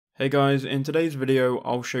Hey guys, in today's video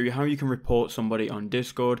I'll show you how you can report somebody on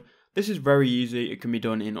Discord. This is very easy, it can be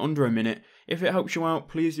done in under a minute. If it helps you out,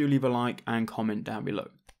 please do leave a like and comment down below.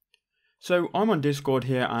 So I'm on Discord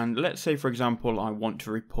here, and let's say for example I want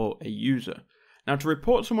to report a user. Now to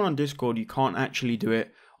report someone on Discord, you can't actually do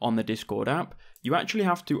it on the Discord app. You actually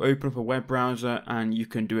have to open up a web browser and you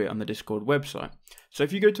can do it on the Discord website. So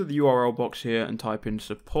if you go to the URL box here and type in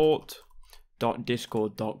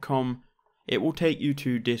support.discord.com, it will take you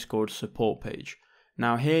to Discord's support page.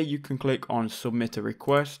 Now here you can click on submit a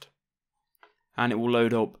request and it will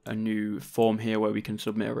load up a new form here where we can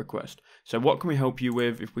submit a request. So what can we help you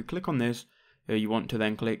with? If we click on this, you want to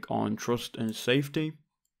then click on trust and safety.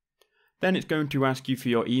 Then it's going to ask you for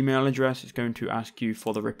your email address. It's going to ask you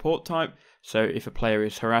for the report type. So if a player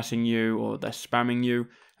is harassing you or they're spamming you,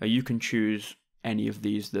 you can choose any of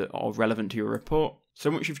these that are relevant to your report. So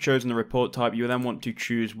once you've chosen the report type, you then want to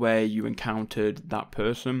choose where you encountered that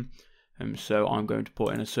person. So I'm going to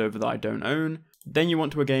put in a server that I don't own. Then you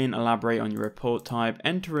want to again elaborate on your report type,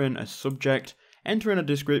 enter in a subject, enter in a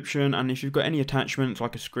description, and if you've got any attachments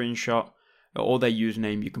like a screenshot or their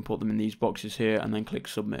username, you can put them in these boxes here and then click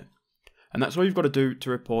submit. And that's all you've got to do to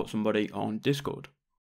report somebody on Discord.